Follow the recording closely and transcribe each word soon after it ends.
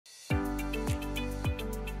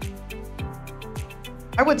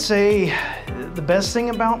I would say the best thing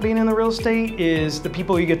about being in the real estate is the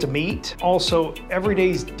people you get to meet. Also, every day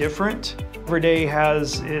is different. Every day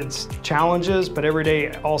has its challenges, but every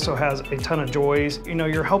day also has a ton of joys. You know,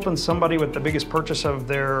 you're helping somebody with the biggest purchase of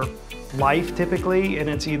their life typically, and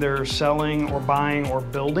it's either selling or buying or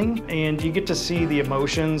building. And you get to see the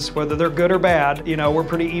emotions, whether they're good or bad. You know, we're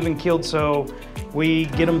pretty even-keeled, so we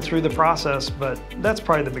get them through the process, but that's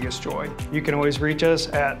probably the biggest joy. You can always reach us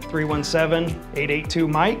at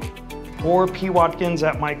 317-882-MIKE or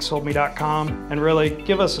pwatkins@mikesoldme.com and really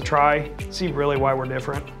give us a try, see really why we're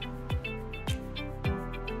different.